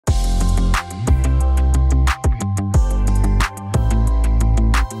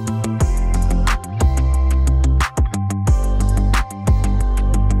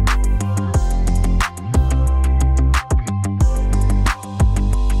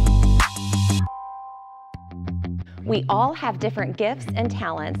We all have different gifts and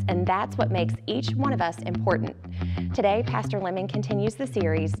talents, and that's what makes each one of us important. Today, Pastor Lemon continues the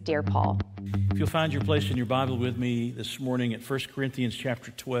series, Dear Paul. If you'll find your place in your Bible with me this morning at 1 Corinthians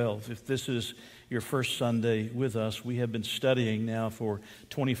chapter 12. If this is your first Sunday with us, we have been studying now for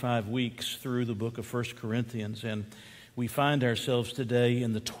 25 weeks through the book of 1 Corinthians, and we find ourselves today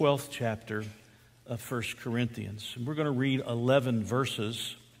in the 12th chapter of 1 Corinthians. And we're going to read 11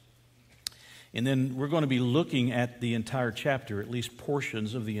 verses, and then we're going to be looking at the entire chapter, at least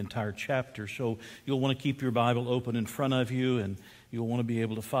portions of the entire chapter. So you'll want to keep your Bible open in front of you, and you'll want to be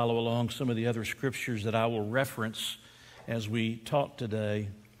able to follow along some of the other scriptures that I will reference as we talk today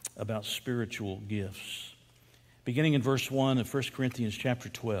about spiritual gifts. Beginning in verse 1 of 1 Corinthians chapter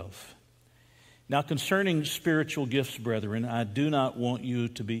 12. Now concerning spiritual gifts, brethren, I do not want you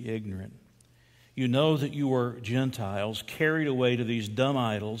to be ignorant. You know that you were Gentiles, carried away to these dumb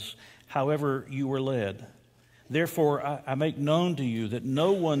idols, however you were led. Therefore, I make known to you that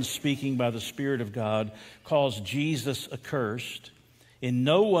no one speaking by the Spirit of God calls Jesus accursed, and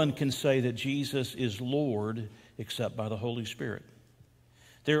no one can say that Jesus is Lord except by the Holy Spirit.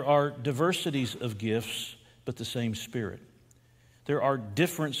 There are diversities of gifts, but the same Spirit. There are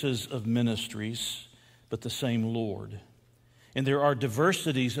differences of ministries, but the same Lord. And there are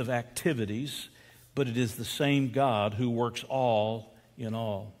diversities of activities, but it is the same God who works all in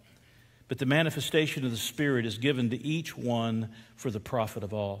all. But the manifestation of the Spirit is given to each one for the profit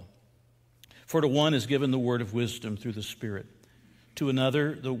of all. For to one is given the word of wisdom through the Spirit, to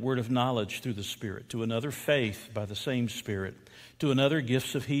another the word of knowledge through the Spirit, to another faith by the same Spirit, to another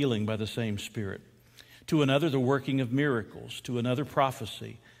gifts of healing by the same Spirit, to another the working of miracles, to another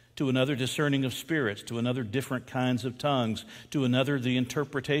prophecy, to another discerning of spirits, to another different kinds of tongues, to another the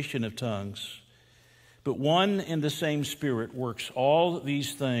interpretation of tongues. But one and the same Spirit works all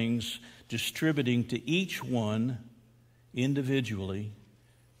these things, distributing to each one individually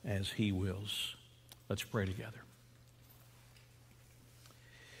as He wills. Let's pray together.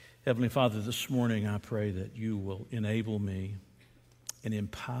 Heavenly Father, this morning I pray that you will enable me and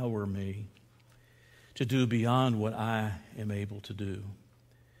empower me to do beyond what I am able to do.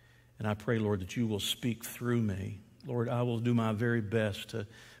 And I pray, Lord, that you will speak through me. Lord, I will do my very best to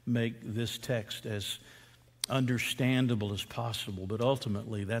make this text as understandable as possible, but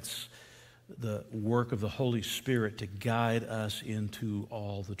ultimately that's the work of the Holy Spirit to guide us into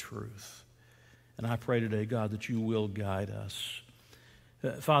all the truth. And I pray today, God, that you will guide us.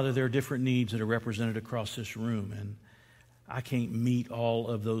 Father, there are different needs that are represented across this room, and I can't meet all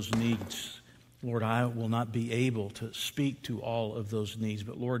of those needs. Lord, I will not be able to speak to all of those needs,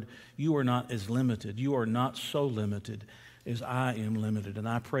 but Lord, you are not as limited. You are not so limited as I am limited. And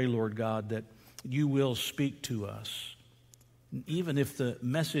I pray, Lord God, that you will speak to us, even if the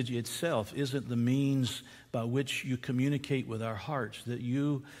message itself isn't the means by which you communicate with our hearts, that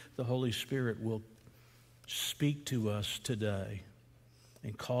you, the Holy Spirit, will speak to us today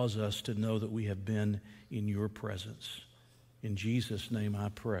and cause us to know that we have been in your presence. In Jesus' name I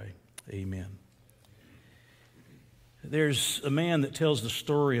pray, amen. There's a man that tells the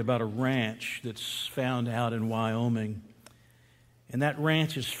story about a ranch that's found out in Wyoming. And that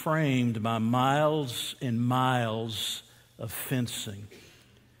ranch is framed by miles and miles of fencing.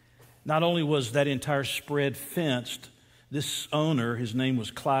 Not only was that entire spread fenced, this owner, his name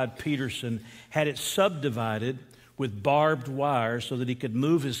was Clyde Peterson, had it subdivided with barbed wire so that he could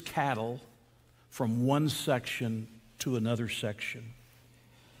move his cattle from one section to another section.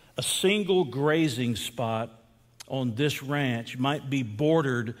 A single grazing spot on this ranch might be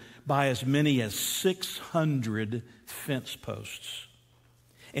bordered by as many as 600 fence posts.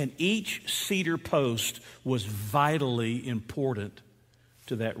 And each cedar post was vitally important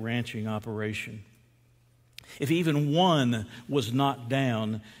to that ranching operation. If even one was knocked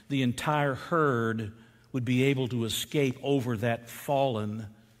down, the entire herd would be able to escape over that fallen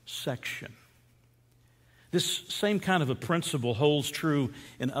section. This same kind of a principle holds true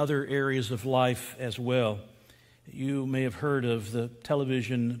in other areas of life as well. You may have heard of the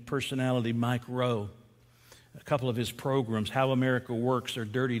television personality Mike Rowe. A couple of his programs, How America Works or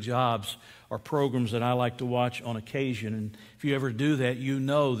Dirty Jobs, are programs that I like to watch on occasion. And if you ever do that, you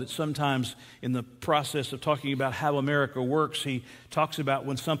know that sometimes in the process of talking about how America works, he talks about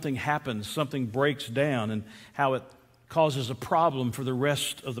when something happens, something breaks down, and how it causes a problem for the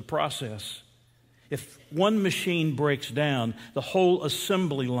rest of the process. If one machine breaks down, the whole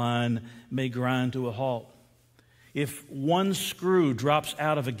assembly line may grind to a halt. If one screw drops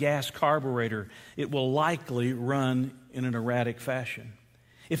out of a gas carburetor, it will likely run in an erratic fashion.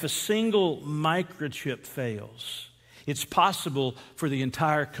 If a single microchip fails, it's possible for the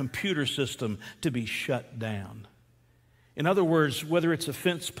entire computer system to be shut down. In other words, whether it's a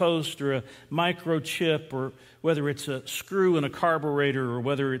fence post or a microchip, or whether it's a screw in a carburetor, or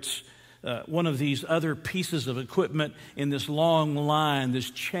whether it's one of these other pieces of equipment in this long line, this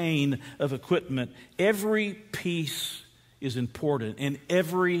chain of equipment, every piece is important and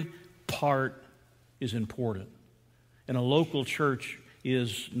every part is important. And a local church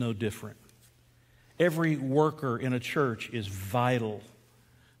is no different. Every worker in a church is vital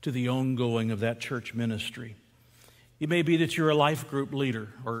to the ongoing of that church ministry. It may be that you're a life group leader,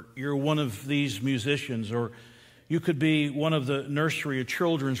 or you're one of these musicians, or you could be one of the nursery or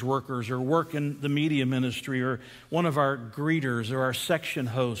children's workers, or work in the media ministry, or one of our greeters or our section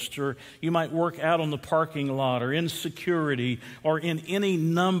hosts, or you might work out on the parking lot or in security or in any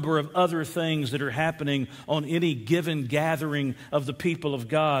number of other things that are happening on any given gathering of the people of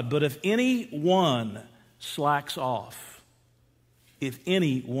God. But if anyone slacks off, the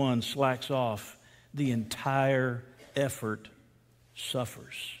entire effort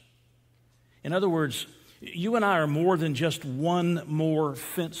suffers. In other words, you and I are more than just one more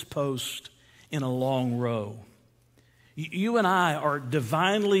fence post in a long row. You and I are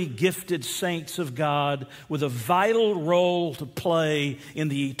divinely gifted saints of God with a vital role to play in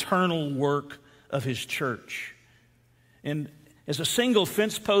the eternal work of His church. And as a single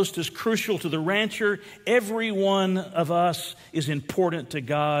fence post is crucial to the rancher, every one of us is important to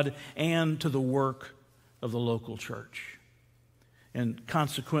God and to the work of the local church. And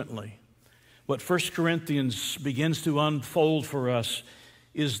consequently, what 1 Corinthians begins to unfold for us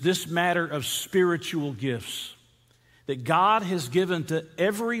is this matter of spiritual gifts that God has given to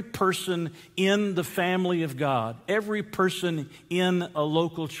every person in the family of God, every person in a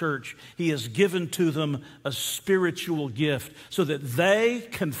local church. He has given to them a spiritual gift so that they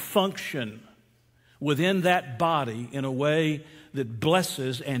can function within that body in a way that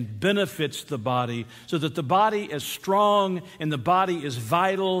blesses and benefits the body, so that the body is strong and the body is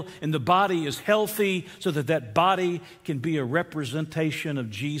vital and the body is healthy, so that that body can be a representation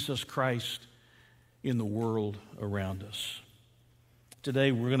of Jesus Christ in the world around us.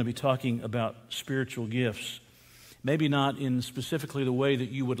 Today we're going to be talking about spiritual gifts. Maybe not in specifically the way that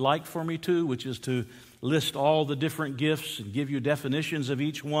you would like for me to, which is to list all the different gifts and give you definitions of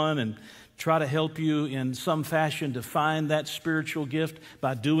each one and try to help you in some fashion to find that spiritual gift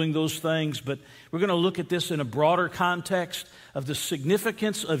by doing those things. But we're going to look at this in a broader context of the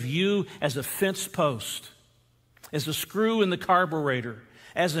significance of you as a fence post, as a screw in the carburetor,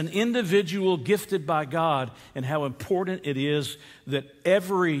 as an individual gifted by God, and how important it is that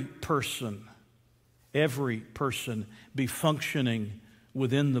every person be functioning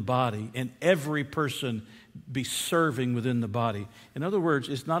within the body, and every person be serving within the body. In other words,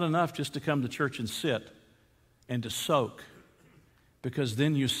 it's not enough just to come to church and sit and to soak, because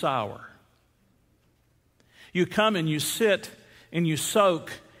then you sour. You come and you sit and you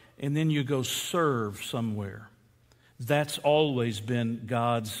soak, and then you go serve somewhere. That's always been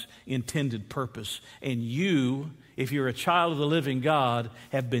God's intended purpose. And you, if you're a child of the living God,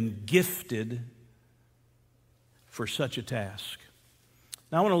 have been gifted for such a task.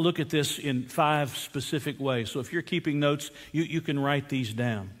 Now, I want to look at this in 5 specific ways. So if you're keeping notes, you can write these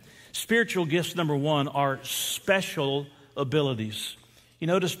down. Spiritual gifts, number 1, are special abilities. You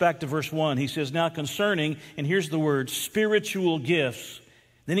notice back to verse 1, he says, now concerning, and here's the word, spiritual gifts.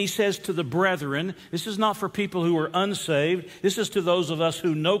 Then he says to the brethren, this is not for people who are unsaved. This is to those of us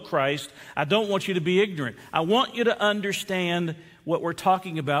who know Christ. I don't want you to be ignorant. I want you to understand what we're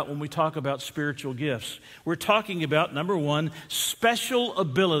talking about when we talk about spiritual gifts. We're talking about, number 1, special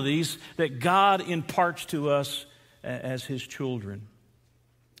abilities that God imparts to us as His children.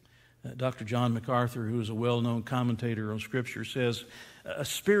 Dr. John MacArthur, who is a well-known commentator on Scripture, says, a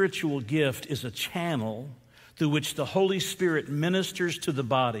spiritual gift is a channel through which the Holy Spirit ministers to the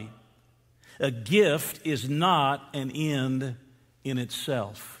body. A gift is not an end in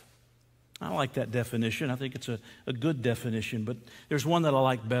itself. I like that definition. I think it's a good definition, but there's one that I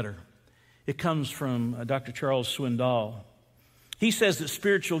like better. It comes from Dr. Charles Swindoll. He says that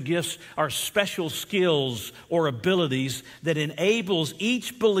spiritual gifts are special skills or abilities that enables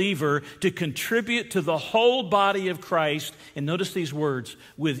each believer to contribute to the whole body of Christ, and notice these words,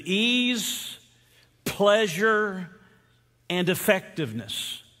 with ease, pleasure, and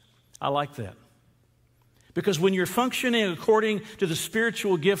effectiveness. I like that. Because when you're functioning according to the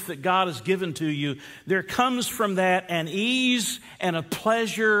spiritual gift that God has given to you, there comes from that an ease and a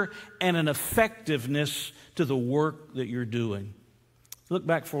pleasure and an effectiveness to the work that you're doing. Look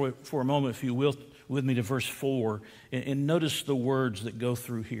back for a moment, if you will, with me to verse 4, and notice the words that go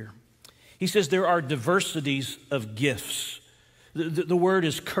through here. He says there are diversities of gifts. The word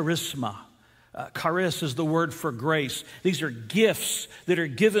is charisma. Charis is the word for grace. These are gifts that are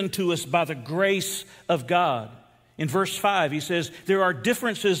given to us by the grace of God. In verse 5, he says, there are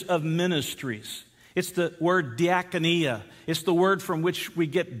differences of ministries. It's the word diakonia. It's the word from which we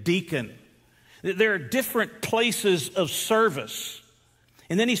get deacon. There are different places of service.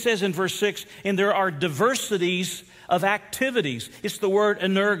 And then he says in verse 6, and there are diversities of activities. It's the word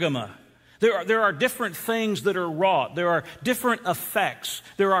energema. There are different things that are wrought. There are different effects.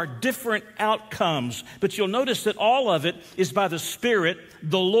 There are different outcomes. But you'll notice that all of it is by the Spirit,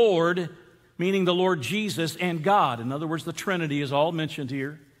 the Lord, meaning the Lord Jesus, and God. In other words, the Trinity is all mentioned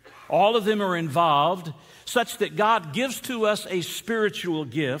here. All of them are involved, such that God gives to us a spiritual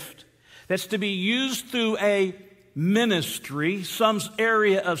gift that's to be used through a ministry, some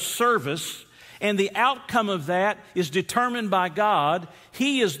area of service, and the outcome of that is determined by God.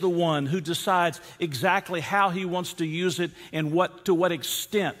 He is the one who decides exactly how He wants to use it and to what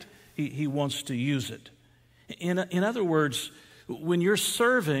extent He wants to use it. In other words, when you're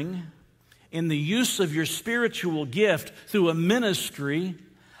serving in the use of your spiritual gift through a ministry,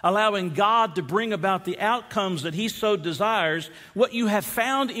 allowing God to bring about the outcomes that He so desires, what you have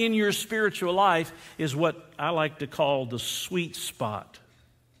found in your spiritual life is what I like to call the sweet spot.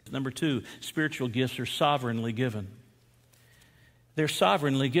 Number 2, spiritual gifts are sovereignly given. They're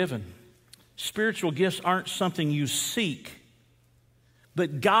sovereignly given. Spiritual gifts aren't something you seek,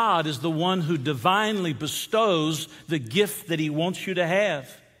 but God is the one who divinely bestows the gift that He wants you to have.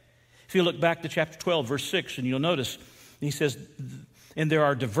 If you look back to chapter 12, verse 6, and you'll notice, he says, and there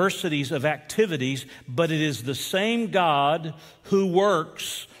are diversities of activities, but it is the same God who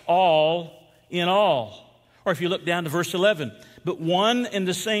works all in all. Or if you look down to verse 11, but one and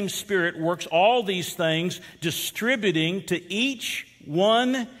the same Spirit works all these things, distributing to each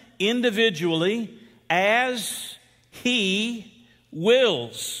one individually as He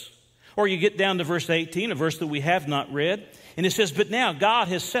wills. Or you get down to verse 18, a verse that we have not read, and it says, but now God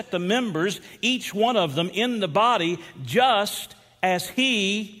has set the members, each one of them, in the body just as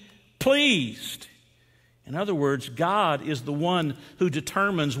He pleased. In other words, God is the one who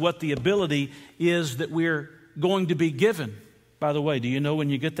determines what the ability is that we're going to be given. By the way, do you know when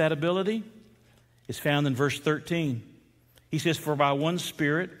you get that ability? It's found in verse 13. He says, for by one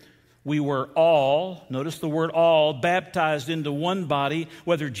Spirit we were all, notice the word all, baptized into one body,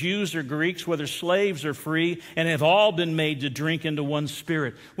 whether Jews or Greeks, whether slaves or free, and have all been made to drink into one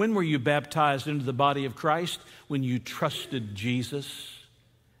Spirit. When were you baptized into the body of Christ? When you trusted Jesus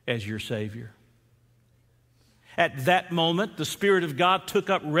as your Savior. At that moment, the Spirit of God took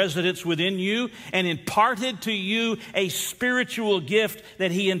up residence within you and imparted to you a spiritual gift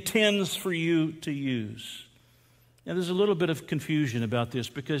that He intends for you to use. Now, there's a little bit of confusion about this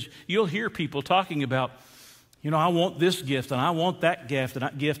because you'll hear people talking about, I want this gift and I want that gift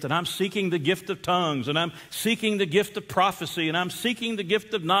and I'm seeking the gift of tongues and I'm seeking the gift of prophecy and I'm seeking the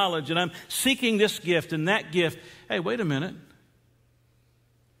gift of knowledge and I'm seeking this gift and that gift. Hey, wait a minute.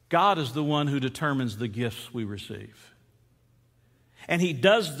 God is the one who determines the gifts we receive. And He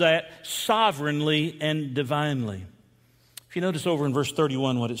does that sovereignly and divinely. If you notice over in verse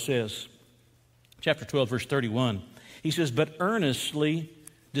 31 what it says, chapter 12, verse 31, he says, but earnestly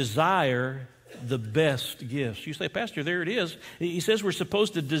desire the best gifts. You say, Pastor, there it is. He says we're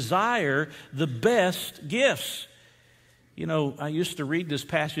supposed to desire the best gifts. I used to read this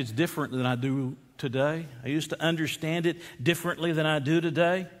passage different than I do today. I used to understand it differently than I do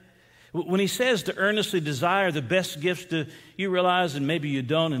today. When he says to earnestly desire the best gifts, do you realize, and maybe you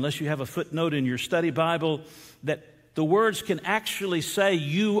don't unless you have a footnote in your study Bible, that the words can actually say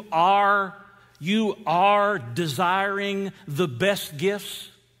you are desiring the best gifts?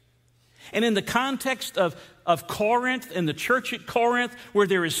 And in the context of Corinth and the church at Corinth, where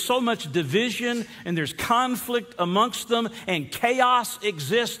there is so much division and there's conflict amongst them and chaos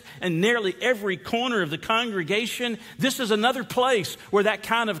exists in nearly every corner of the congregation, this is another place where that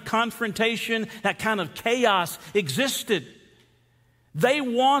kind of confrontation, that kind of chaos existed. They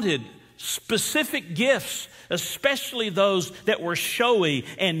wanted specific gifts, especially those that were showy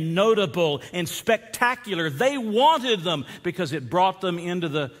and notable and spectacular. They wanted them because it brought them into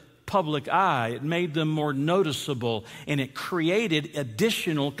the public eye. It made them more noticeable, and it created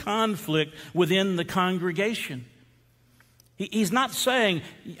additional conflict within the congregation. He's not saying,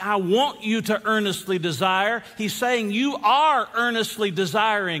 I want you to earnestly desire. He's saying you are earnestly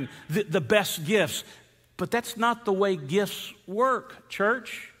desiring the best gifts. But that's not the way gifts work,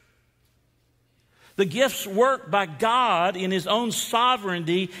 church. The gifts work by God in His own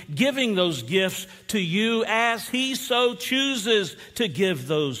sovereignty, giving those gifts to you as He so chooses to give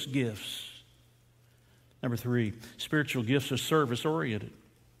those gifts. Number 3, spiritual gifts are service-oriented.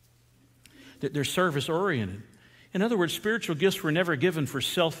 They're service-oriented. In other words, spiritual gifts were never given for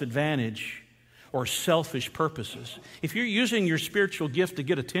self-advantage or selfish purposes. If you're using your spiritual gift to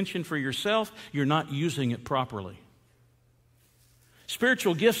get attention for yourself, you're not using it properly.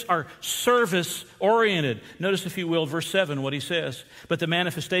 Spiritual gifts are service-oriented. Notice, if you will, verse 7, what he says. But the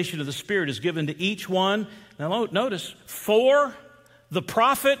manifestation of the Spirit is given to each one. Now notice, for the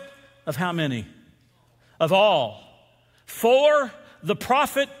profit of how many? Of all. For the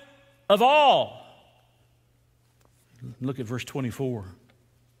profit of all. Look at verse 24.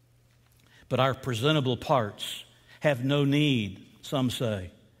 But our presentable parts have no need, some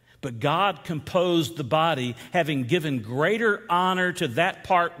say. But God composed the body, having given greater honor to that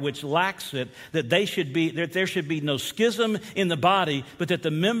part which lacks it, that there should be no schism in the body, but that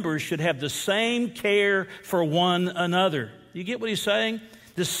the members should have the same care for one another. You get what he's saying?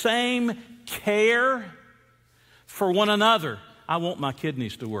 The same care for one another. I want my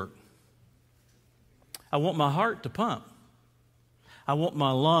kidneys to work. I want my heart to pump. I want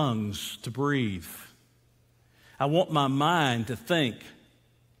my lungs to breathe. I want my mind to think.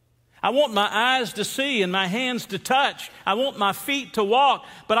 I want my eyes to see and my hands to touch. I want my feet to walk.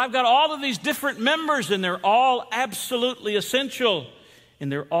 But I've got all of these different members, and they're all absolutely essential.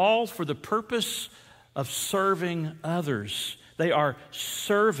 And they're all for the purpose of serving others. They are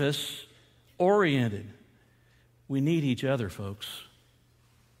service-oriented. We need each other, folks.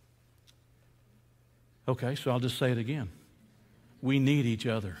 Okay, so I'll just say it again. We need each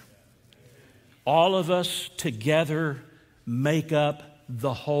other. All of us together make up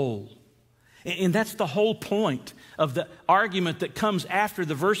the whole. And that's the whole point of the argument that comes after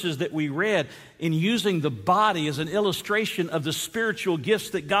the verses that we read in using the body as an illustration of the spiritual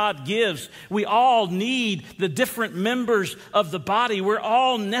gifts that God gives. We all need the different members of the body. We're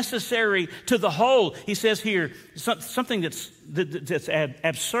all necessary to the whole. He says here something that's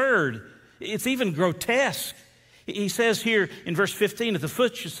absurd. It's even grotesque. He says here in verse 15, if the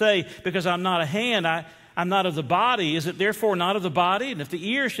foot should say, because I'm not a hand, I'm not of the body, is it therefore not of the body? And if the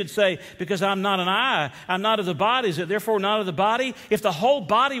ear should say, because I'm not an eye, I'm not of the body, is it therefore not of the body? If the whole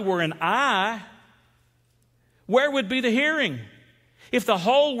body were an eye, where would be the hearing? If the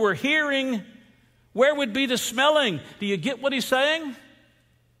whole were hearing, where would be the smelling? Do you get what he's saying?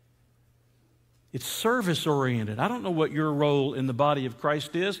 It's service-oriented. I don't know what your role in the body of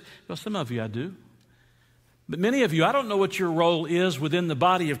Christ is. Well, some of you I do. But many of you, I don't know what your role is within the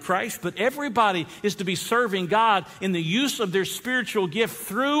body of Christ, but everybody is to be serving God in the use of their spiritual gift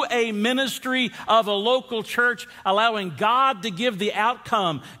through a ministry of a local church, allowing God to give the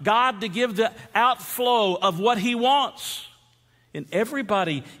outcome, God to give the outflow of what He wants. And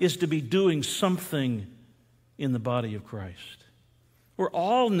everybody is to be doing something in the body of Christ. We're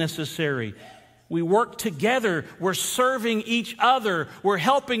all necessary. We work together. We're serving each other. We're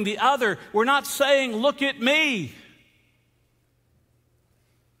helping the other. We're not saying, look at me.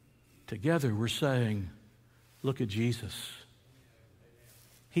 Together we're saying, look at Jesus.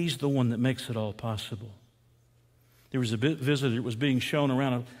 He's the one that makes it all possible. There was a visitor that was being shown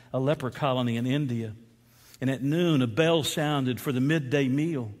around a leper colony in India. And at noon, a bell sounded for the midday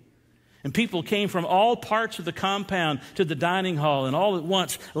meal. And people came from all parts of the compound to the dining hall, and all at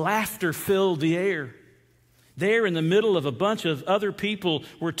once, laughter filled the air. There in the middle of a bunch of other people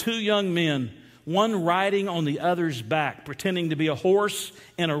were two young men, one riding on the other's back, pretending to be a horse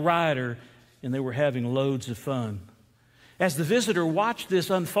and a rider, and they were having loads of fun. As the visitor watched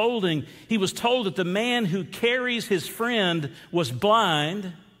this unfolding, he was told that the man who carries his friend was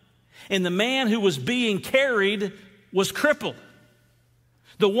blind, and the man who was being carried was crippled.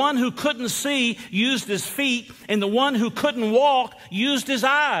 The one who couldn't see used his feet, and the one who couldn't walk used his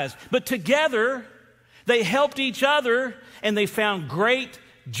eyes. But together, they helped each other, and they found great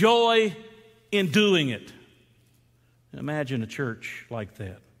joy in doing it. Imagine a church like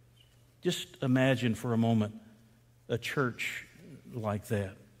that. Just imagine for a moment a church like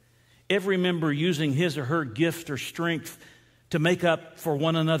that. Every member using his or her gift or strength to make up for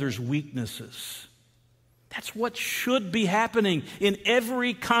one another's weaknesses. That's what should be happening in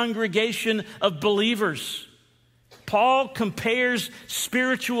every congregation of believers. Paul compares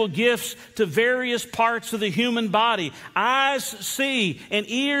spiritual gifts to various parts of the human body. Eyes see, and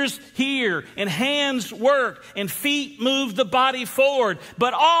ears hear, and hands work, and feet move the body forward.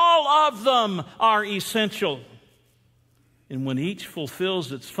 But all of them are essential. And when each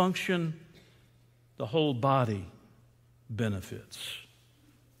fulfills its function, the whole body benefits.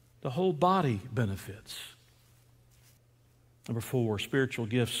 The whole body benefits. Number 4, spiritual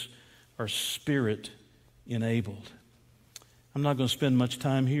gifts are Spirit-enabled. I'm not going to spend much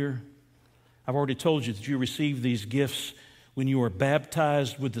time here. I've already told you that you receive these gifts when you are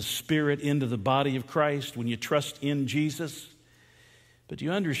baptized with the Spirit into the body of Christ, when you trust in Jesus. But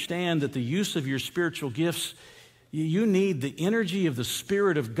you understand that the use of your spiritual gifts, you need the energy of the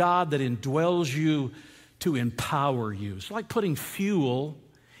Spirit of God that indwells you to empower you. It's like putting fuel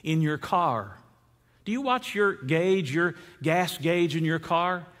in your car. Do you watch your gauge, your gas gauge in your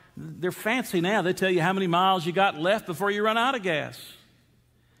car? They're fancy now. They tell you how many miles you got left before you run out of gas.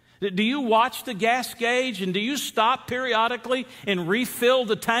 Do you watch the gas gauge and do you stop periodically and refill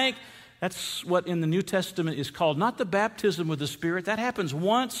the tank? That's what in the New Testament is called, not the baptism with the Spirit. That happens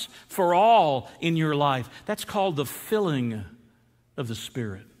once for all in your life. That's called the filling of the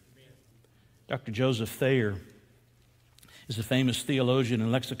Spirit. Dr. Joseph Thayer is a famous theologian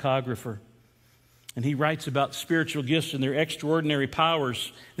and lexicographer, and he writes about spiritual gifts and their extraordinary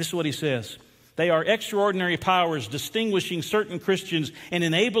powers. This is what he says. They are extraordinary powers distinguishing certain Christians and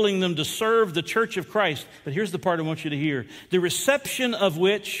enabling them to serve the church of Christ. But here's the part I want you to hear. The reception of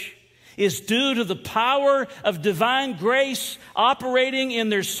which is due to the power of divine grace operating in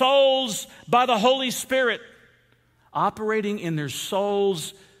their souls by the Holy Spirit. Operating in their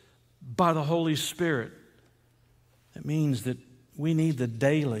souls by the Holy Spirit. That means that we need the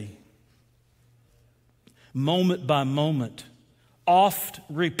daily, moment by moment, oft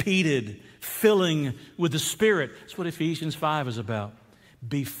repeated filling with the Spirit. That's what Ephesians 5 is about.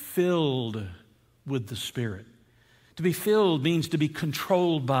 Be filled with the Spirit. To be filled means to be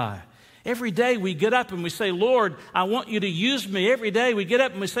controlled by. Every day we get up and we say, Lord, I want you to use me. Every day we get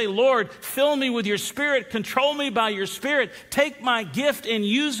up and we say, Lord, fill me with your Spirit. Control me by your Spirit. Take my gift and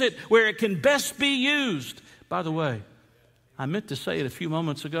use it where it can best be used. By the way, I meant to say it a few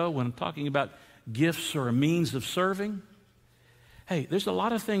moments ago when I'm talking about gifts or a means of serving. Hey, there's a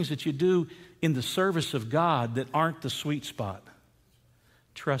lot of things that you do in the service of God that aren't the sweet spot.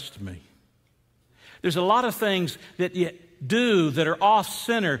 Trust me. There's a lot of things that you do that are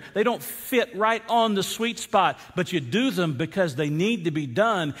off-center. They don't fit right on the sweet spot, but you do them because they need to be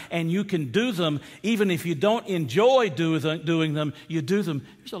done, and you can do them even if you don't enjoy doing them. You do them.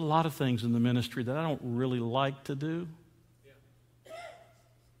 There's a lot of things in the ministry that I don't really like to do.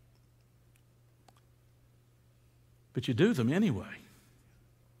 But you do them anyway.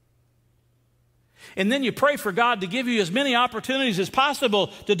 And then you pray for God to give you as many opportunities as possible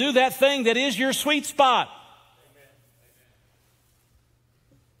to do that thing that is your sweet spot.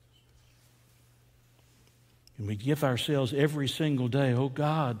 And we give ourselves every single day, oh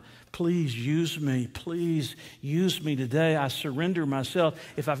God, please use me. Please use me today. I surrender myself.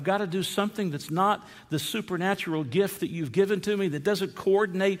 If I've got to do something that's not the supernatural gift that you've given to me, that doesn't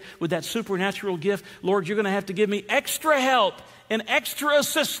coordinate with that supernatural gift, Lord, you're going to have to give me extra help and extra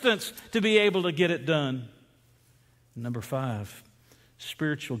assistance to be able to get it done. Number 5,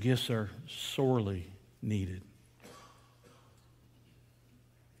 spiritual gifts are sorely needed.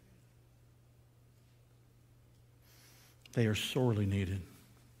 They are sorely needed.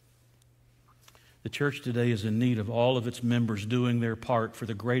 The church today is in need of all of its members doing their part for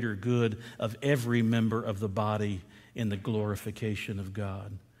the greater good of every member of the body in the glorification of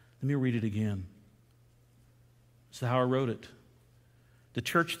God. Let me read it again. This is how I wrote it. The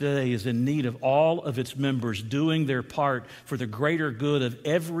church today is in need of all of its members doing their part for the greater good of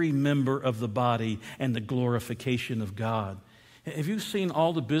every member of the body and the glorification of God. Have you seen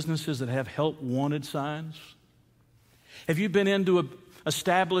all the businesses that have help wanted signs? Have you been into an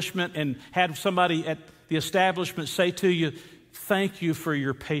establishment and had somebody at the establishment say to you, thank you for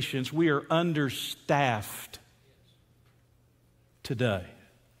your patience. We are understaffed today.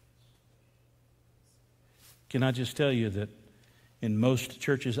 Can I just tell you that in most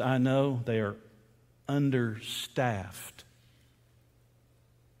churches I know, they are understaffed.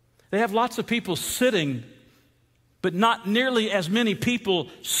 They have lots of people sitting, but not nearly as many people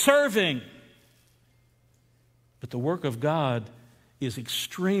serving. But the work of God is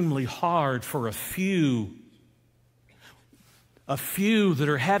extremely hard for a few that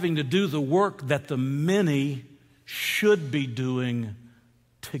are having to do the work that the many should be doing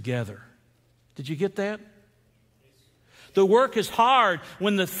together. Did you get that? The work is hard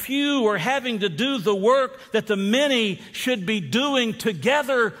when the few are having to do the work that the many should be doing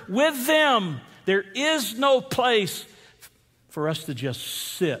together with them. There is no place for us to just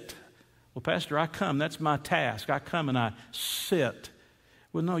sit. Well, Pastor, I come. That's my task. I come and I sit.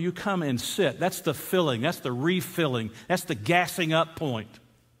 Well, no, you come and sit. That's the filling. That's the refilling. That's the gassing up point.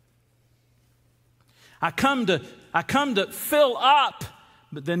 I come to fill up,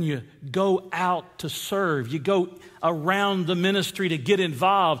 but then you go out to serve. You go around the ministry to get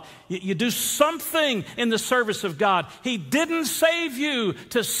involved. You do something in the service of God. He didn't save you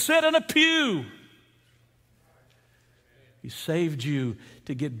to sit in a pew. He saved you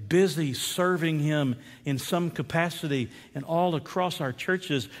to get busy serving Him in some capacity. And all across our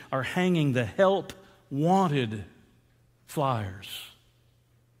churches are hanging the Help Wanted flyers.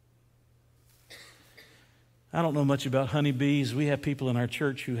 I don't know much about honeybees. We have people in our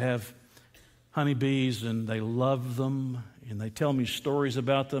church who have honeybees, and they love them, and they tell me stories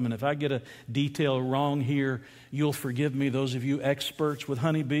about them. And if I get a detail wrong here, you'll forgive me, those of you experts with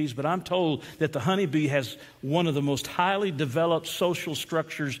honeybees. But I'm told that the honeybee has one of the most highly developed social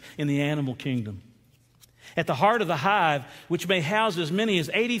structures in the animal kingdom. At the heart of the hive, which may house as many as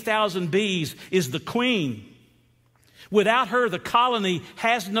 80,000 bees, is the queen. Without her, the colony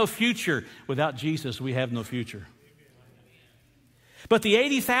has no future. Without Jesus, we have no future. But the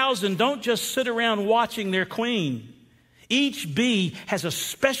 80,000 don't just sit around watching their queen. Each bee has a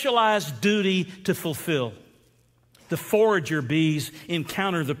specialized duty to fulfill. The forager bees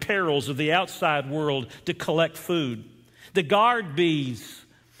encounter the perils of the outside world to collect food. The guard bees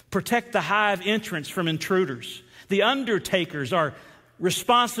protect the hive entrance from intruders. The undertakers are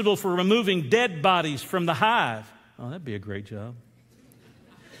responsible for removing dead bodies from the hive. Oh, that'd be a great job.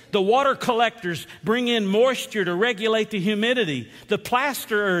 The water collectors bring in moisture to regulate the humidity. The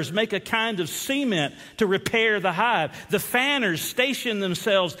plasterers make a kind of cement to repair the hive. The fanners station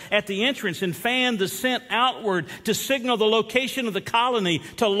themselves at the entrance and fan the scent outward to signal the location of the colony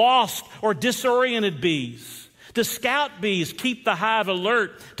to lost or disoriented bees. The scout bees keep the hive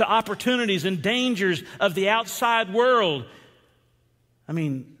alert to opportunities and dangers of the outside world. I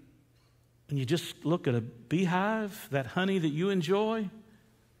mean, when you just look at a beehive, that honey that you enjoy,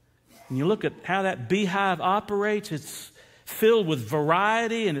 and you look at how that beehive operates, it's filled with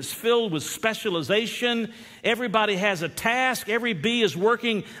variety and it's filled with specialization. Everybody has a task. Every bee is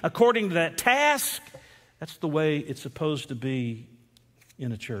working according to that task. That's the way it's supposed to be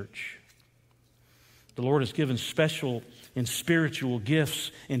in a church. The Lord has given special and spiritual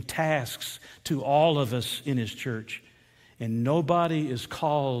gifts and tasks to all of us in His church. And nobody is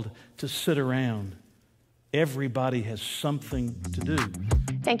called to sit around. Everybody has something to do.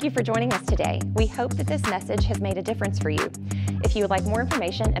 Thank you for joining us today. We hope that this message has made a difference for you. If you would like more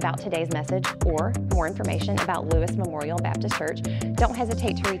information about today's message or more information about Lewis Memorial Baptist Church, don't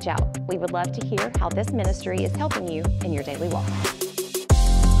hesitate to reach out. We would love to hear how this ministry is helping you in your daily walk.